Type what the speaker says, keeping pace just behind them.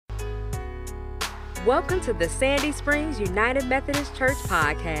Welcome to the Sandy Springs United Methodist Church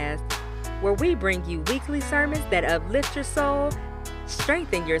podcast, where we bring you weekly sermons that uplift your soul,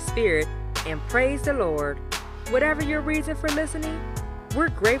 strengthen your spirit, and praise the Lord. Whatever your reason for listening, we're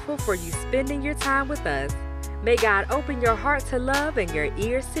grateful for you spending your time with us. May God open your heart to love and your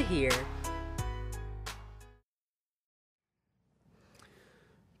ears to hear.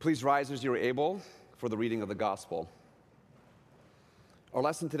 Please rise as you are able for the reading of the gospel. Our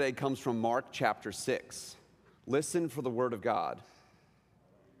lesson today comes from Mark chapter 6. Listen for the word of God.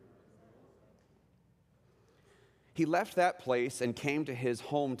 He left that place and came to his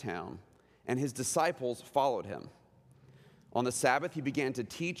hometown, and his disciples followed him. On the Sabbath, he began to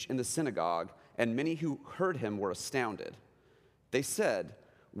teach in the synagogue, and many who heard him were astounded. They said,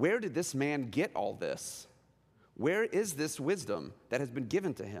 "Where did this man get all this? Where is this wisdom that has been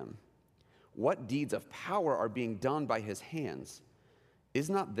given to him? What deeds of power are being done by his hands? Is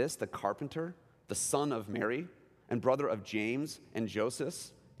not this the carpenter, the son of Mary, and brother of James and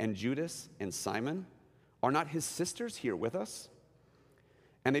Joseph and Judas and Simon? Are not his sisters here with us?"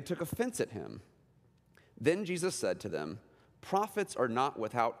 And they took offense at him. Then Jesus said to them, "Prophets are not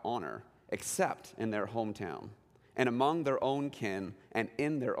without honor, except in their hometown, and among their own kin, and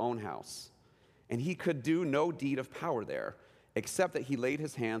in their own house." And he could do no deed of power there, except that he laid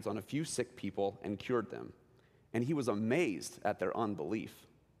his hands on a few sick people and cured them. And he was amazed at their unbelief.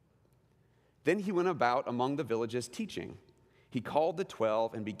 Then he went about among the villages teaching. He called the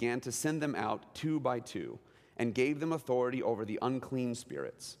 12 and began to send them out 2 by 2, and gave them authority over the unclean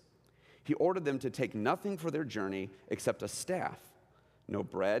spirits. He ordered them to take nothing for their journey except a staff, no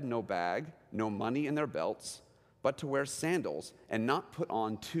bread, no bag, no money in their belts, but to wear sandals and not put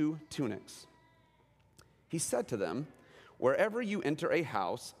on 2 tunics. He said to them, "Wherever you enter a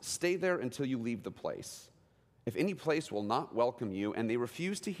house, stay there until you leave the place. If any place will not welcome you and they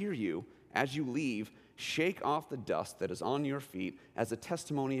refuse to hear you, as you leave, shake off the dust that is on your feet as a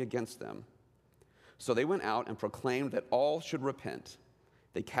testimony against them." So they went out and proclaimed that all should repent.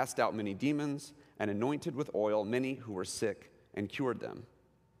 They cast out many demons and anointed with oil many who were sick and cured them.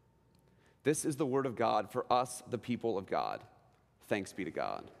 This is the word of God for us, the people of God. Thanks be to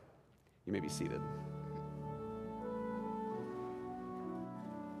God. You may be seated.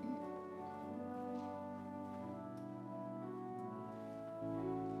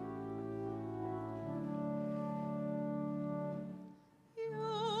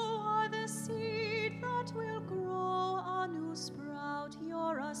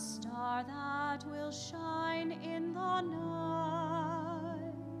 That will shine in the night.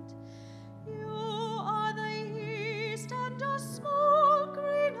 You are the yeast and a small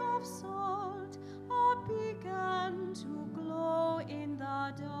grain of salt, a beacon to glow in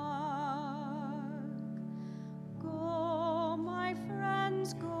the dark. Go, my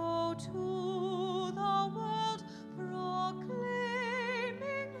friends, go to the world, proclaiming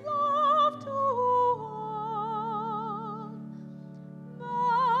love to all.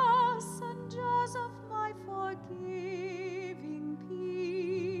 Messengers of my forgiving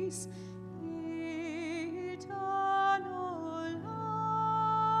peace, eternal love,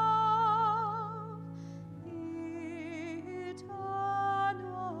 eternal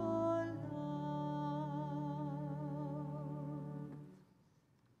love.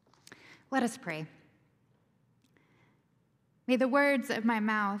 Let us pray. May the words of my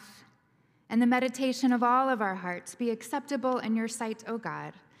mouth and the meditation of all of our hearts be acceptable in your sight, O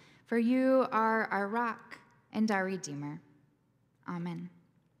God, for you are our rock and our Redeemer. Amen.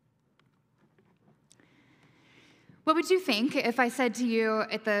 What would you think if I said to you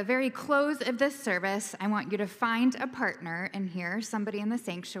at the very close of this service, I want you to find a partner in here, somebody in the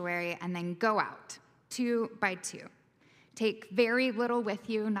sanctuary, and then go out 2 by 2. Take very little with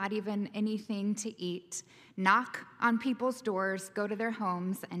you, not even anything to eat. Knock on people's doors, go to their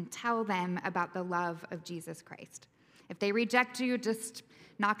homes, and tell them about the love of Jesus Christ. If they reject you, just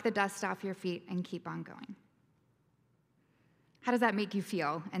knock the dust off your feet and keep on going. How does that make you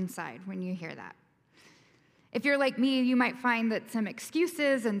feel inside when you hear that? If you're like me, you might find that some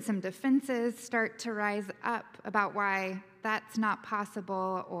excuses and some defenses start to rise up about why that's not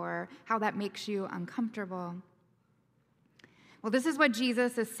possible or how that makes you uncomfortable. Well, this is what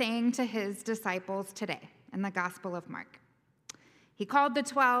Jesus is saying to his disciples today in the Gospel of Mark. He called the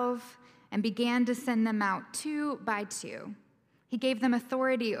 12 and began to send them out 2 by 2. He gave them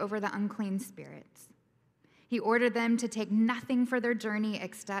authority over the unclean spirits. He ordered them to take nothing for their journey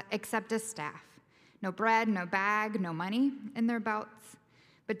except a staff. No bread, no bag, no money in their belts,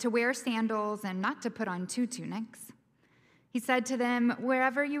 but to wear sandals and not to put on 2 tunics. He said to them,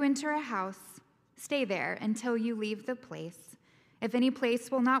 "Wherever you enter a house, stay there until you leave the place. If any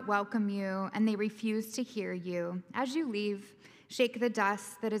place will not welcome you and they refuse to hear you, as you leave, shake the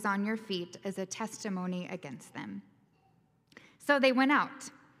dust that is on your feet as a testimony against them." So they went out.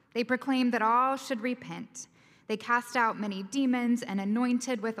 They proclaimed that all should repent. They cast out many demons and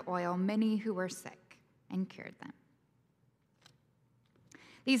anointed with oil many who were sick and cured them.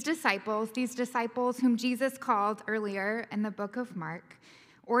 These disciples whom Jesus called earlier in the book of Mark,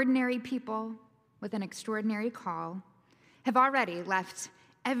 ordinary people with an extraordinary call, have already left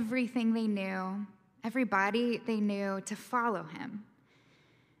everything they knew, everybody they knew, to follow him.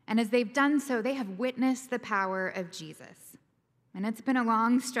 And as they've done so, they have witnessed the power of Jesus. And it's been a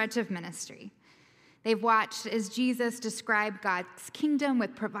long stretch of ministry. They've watched as Jesus described God's kingdom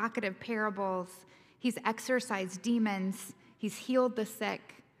with provocative parables. He's exorcised demons. He's healed the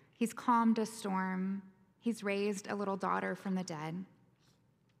sick. He's calmed a storm. He's raised a little daughter from the dead.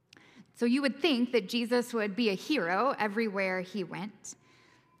 So you would think that Jesus would be a hero everywhere he went,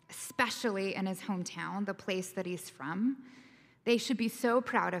 especially in his hometown, the place that he's from. They should be so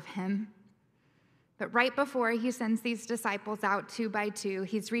proud of him. But right before he sends these disciples out 2 by 2,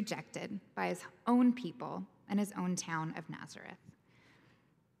 he's rejected by his own people in his own town of Nazareth.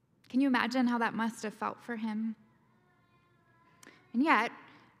 Can you imagine how that must have felt for him? And yet,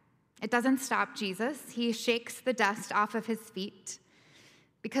 it doesn't stop Jesus. He shakes the dust off of his feet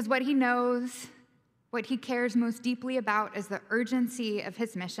because what he knows, what he cares most deeply about is the urgency of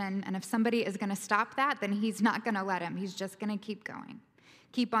his mission. And if somebody is going to stop that, then he's not going to let him. He's just going to keep going,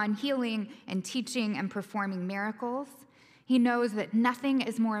 keep on healing and teaching and performing miracles. He knows that nothing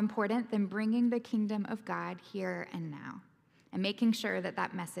is more important than bringing the kingdom of God here and now and making sure that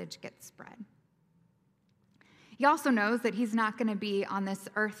that message gets spread. He also knows that he's not going to be on this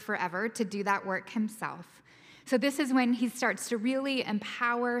earth forever to do that work himself. So this is when he starts to really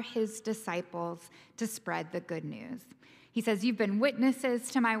empower his disciples to spread the good news. He says, "You've been witnesses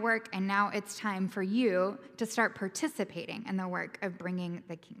to my work, and now it's time for you to start participating in the work of bringing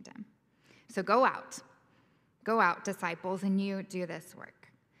the kingdom. So go out, disciples, and you do this work."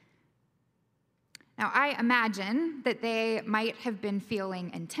 Now, I imagine that they might have been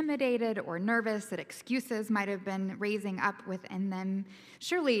feeling intimidated or nervous, that excuses might have been raising up within them.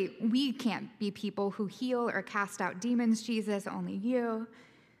 Surely we can't be people who heal or cast out demons, Jesus, only you.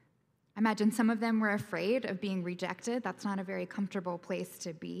 I imagine some of them were afraid of being rejected. That's not a very comfortable place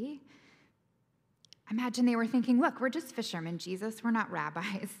to be. I imagine they were thinking, look, we're just fishermen, Jesus. We're not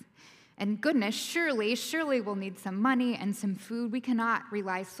rabbis. And goodness, surely we'll need some money and some food. We cannot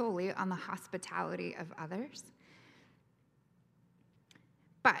rely solely on the hospitality of others.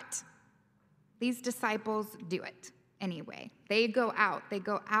 But these disciples do it anyway. They go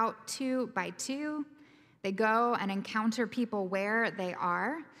out 2 by 2. They go and encounter people where they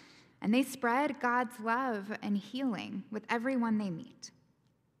are, and they spread God's love and healing with everyone they meet.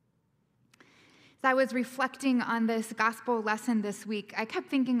 As I was reflecting on this gospel lesson this week, I kept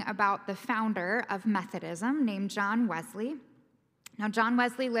thinking about the founder of Methodism named John Wesley. Now, John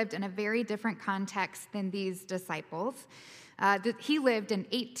Wesley lived in a very different context than these disciples. He lived in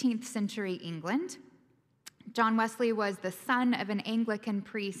 18th century England. John Wesley was the son of an Anglican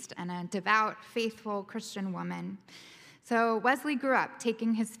priest and a devout, faithful Christian woman. So Wesley grew up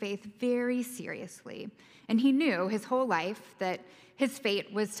taking his faith very seriously, and he knew his whole life that his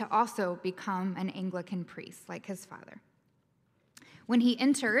fate was to also become an Anglican priest like his father. When he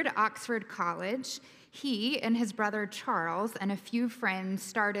entered Oxford College, he and his brother Charles and a few friends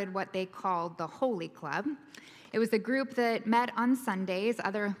started what they called the Holy Club. It was a group that met on Sundays,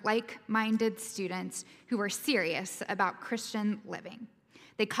 other like-minded students who were serious about Christian living.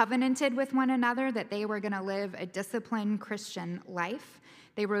 They covenanted with one another that they were going to live a disciplined Christian life.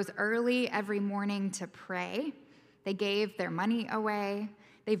 They rose early every morning to pray. They gave their money away.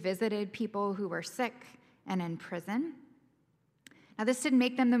 They visited people who were sick and in prison. Now, this didn't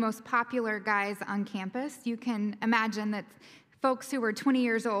make them the most popular guys on campus. You can imagine that folks who were 20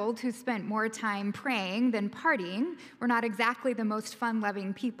 years old who spent more time praying than partying were not exactly the most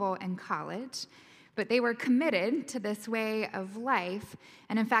fun-loving people in college. But they were committed to this way of life.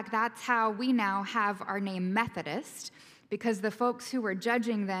 And in fact, that's how we now have our name Methodist, because the folks who were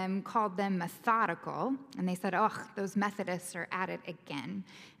judging them called them methodical. And they said, oh, those Methodists are at it again.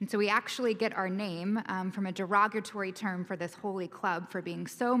 And so we actually get our name from a derogatory term for this holy club for being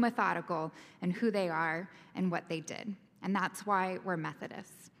so methodical in who they are and what they did. And that's why we're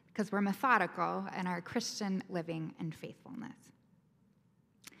Methodists, because we're methodical in our Christian living and faithfulness.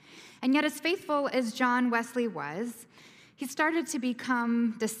 And yet, as faithful as John Wesley was, he started to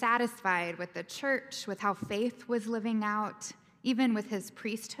become dissatisfied with the church, with how faith was living out, even with his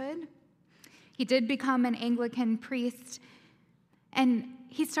priesthood. He did become an Anglican priest, And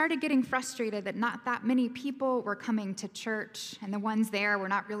he started getting frustrated that not that many people were coming to church, and the ones there were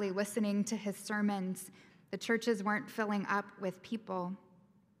not really listening to his sermons. The churches weren't filling up with people.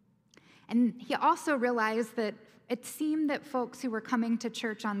 And he also realized that it seemed that folks who were coming to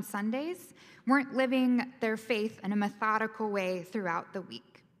church on Sundays weren't living their faith in a methodical way throughout the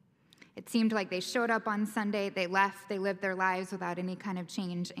week. It seemed like they showed up on Sunday, they left, they lived their lives without any kind of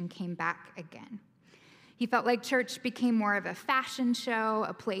change and came back again. He felt like church became more of a fashion show,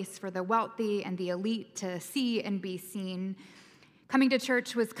 a place for the wealthy and the elite to see and be seen. Coming to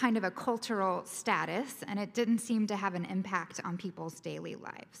church was kind of a cultural status, and it didn't seem to have an impact on people's daily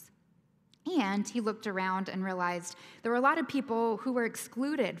lives. And he looked around and realized there were a lot of people who were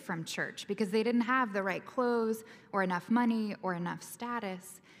excluded from church because they didn't have the right clothes or enough money or enough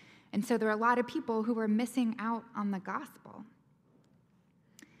status. And so there were a lot of people who were missing out on the gospel.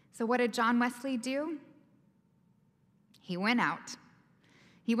 So what did John Wesley do? He went out.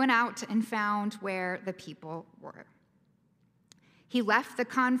 He went out and found where the people were. He left the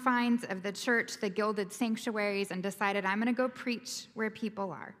confines of the church, the gilded sanctuaries, and decided, I'm going to go preach where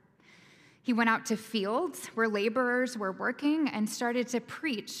people are. He went out to fields where laborers were working and started to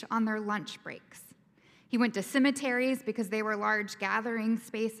preach on their lunch breaks. He went to cemeteries because they were large gathering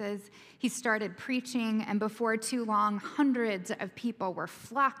spaces. He started preaching, and before too long, hundreds of people were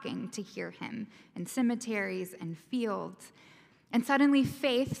flocking to hear him in cemeteries and fields. And suddenly,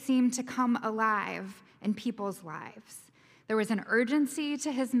 faith seemed to come alive in people's lives. There was an urgency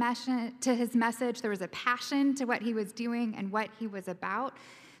to his message. There was a passion to what he was doing and what he was about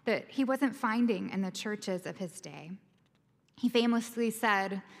that he wasn't finding in the churches of his day. He famously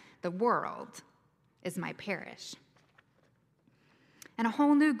said, "The world is my parish." And a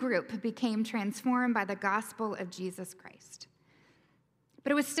whole new group became transformed by the gospel of Jesus Christ.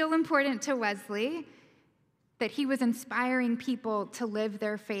 But it was still important to Wesley that he was inspiring people to live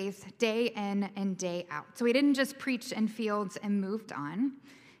their faith day in and day out. So he didn't just preach in fields and moved on.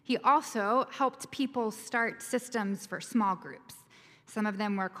 He also helped people start systems for small groups. Some of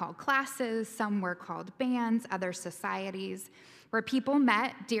them were called classes, some were called bands, other societies, where people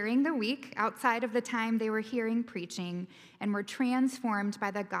met during the week outside of the time they were hearing preaching and were transformed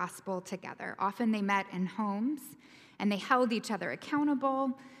by the gospel together. Often they met in homes, and they held each other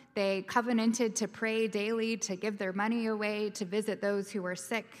accountable. They covenanted to pray daily, to give their money away, to visit those who were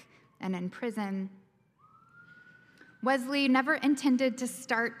sick and in prison. Wesley never intended to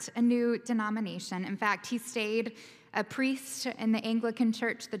start a new denomination. In fact, he stayed a priest in the Anglican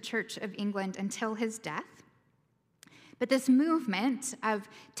Church, the Church of England, until his death. But this movement of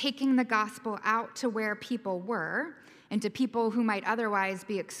taking the gospel out to where people were and to people who might otherwise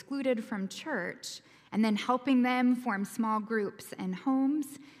be excluded from church, and then helping them form small groups and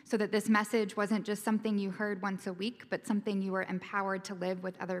homes so that this message wasn't just something you heard once a week, but something you were empowered to live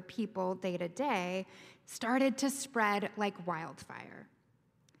with other people day to day, started to spread like wildfire.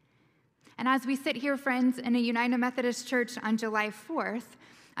 And as we sit here, friends, in a United Methodist Church on July 4th,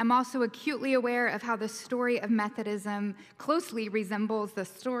 I'm also acutely aware of how the story of Methodism closely resembles the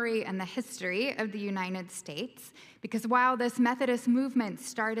story and the history of the United States, because while this Methodist movement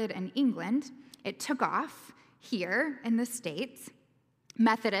started in England, it took off here in the States.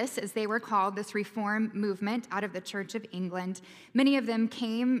 Methodists, as they were called, this reform movement out of the Church of England, many of them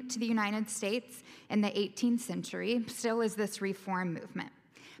came to the United States in the 18th century, still as this reform movement.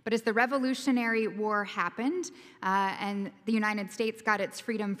 But as the Revolutionary War happened and the United States got its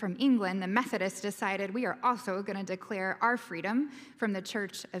freedom from England, the Methodists decided we are also going to declare our freedom from the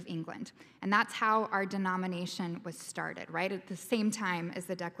Church of England. And that's how our denomination was started, right at the same time as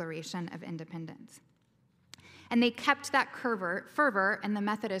the Declaration of Independence. And they kept that fervor in the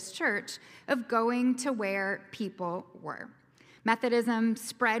Methodist Church of going to where people were. Methodism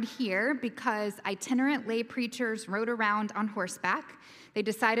spread here because itinerant lay preachers rode around on horseback. They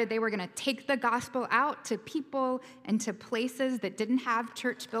decided they were going to take the gospel out to people and to places that didn't have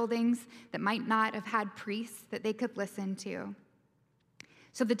church buildings, that might not have had priests that they could listen to.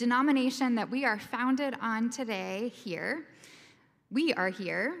 So the denomination that we are founded on today here, we are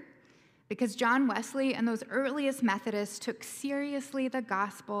here because John Wesley and those earliest Methodists took seriously the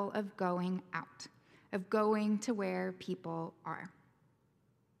gospel of going out, of going to where people are.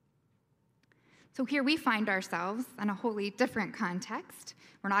 So here we find ourselves in a wholly different context.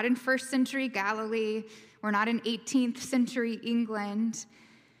 We're not in first century Galilee. We're not in 18th century England.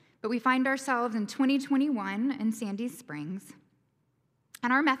 But we find ourselves in 2021 in Sandy Springs.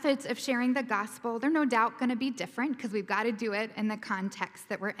 And our methods of sharing the gospel, they're no doubt going to be different because we've got to do it in the context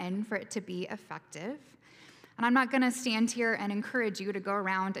that we're in for it to be effective. And I'm not going to stand here and encourage you to go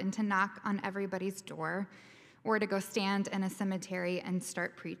around and to knock on everybody's door. or to go stand in a cemetery and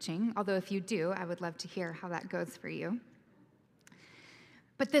start preaching, although if you do, I would love to hear how that goes for you.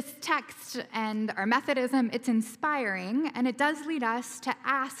 But this text and our Methodism, it's inspiring, and it does lead us to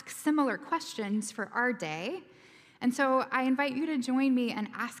ask similar questions for our day. And so I invite you to join me in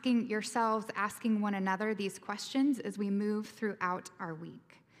asking yourselves, asking one another these questions as we move throughout our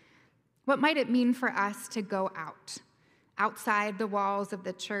week. What might it mean for us to go outside the walls of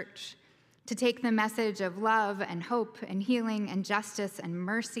the church, to take the message of love and hope and healing and justice and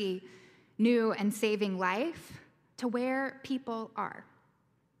mercy, new and saving life, to where people are?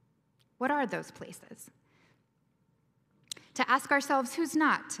 What are those places? To ask ourselves who's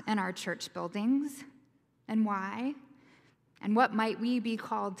not in our church buildings and why, and what might we be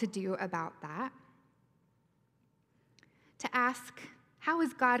called to do about that? To ask, how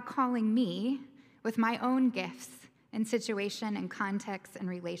is God calling me with my own gifts and situation and context and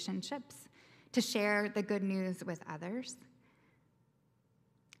relationships to share the good news with others?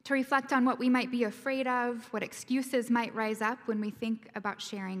 To reflect on what we might be afraid of, what excuses might rise up when we think about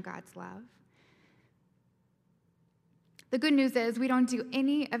sharing God's love. The good news is we don't do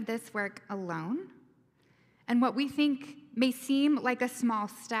any of this work alone. And what we think may seem like a small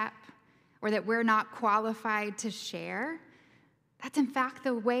step or that we're not qualified to share, that's in fact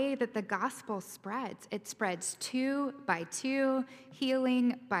the way that the gospel spreads. It spreads 2 by 2,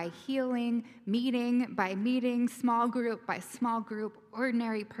 healing by healing, meeting by meeting, small group by small group,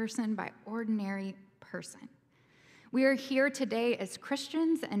 ordinary person by ordinary person. We are here today as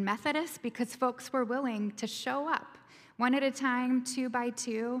Christians and Methodists because folks were willing to show up one at a time, 2 by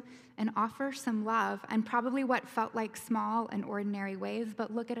 2, and offer some love in probably what felt like small and ordinary ways,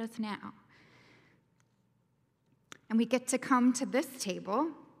 but look at us now. And we get to come to this table,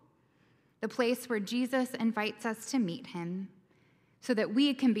 the place where Jesus invites us to meet him, so that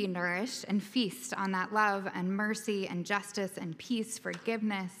we can be nourished and feast on that love and mercy and justice and peace,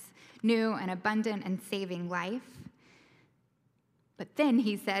 forgiveness, new and abundant and saving life. But then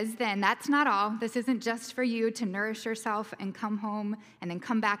he says, that's not all. This isn't just for you to nourish yourself and come home and then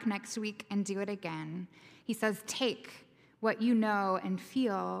come back next week and do it again. He says, take what you know and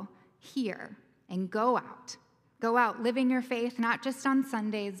feel here and go out. Go out living your faith, not just on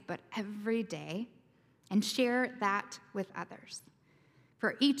Sundays, but every day, and share that with others.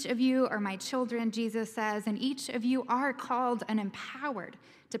 For each of you are my children, Jesus says, and each of you are called and empowered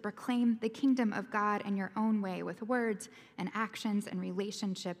to proclaim the kingdom of God in your own way with words and actions and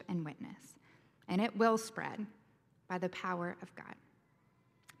relationship and witness. And it will spread by the power of God.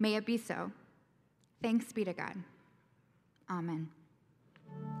 May it be so. Thanks be to God. Amen.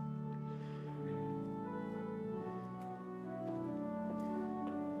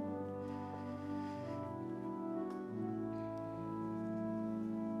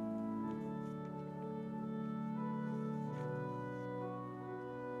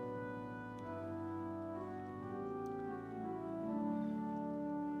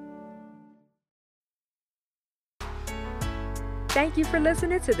 Thank you for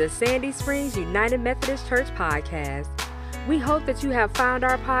listening to the Sandy Springs United Methodist Church podcast. We hope that you have found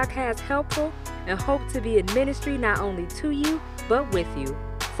our podcast helpful and hope to be in ministry not only to you, but with you.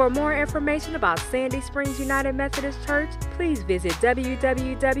 For more information about Sandy Springs United Methodist Church, please visit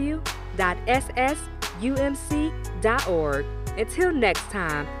www.ssumc.org. Until next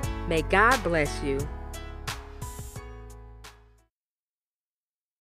time, may God bless you.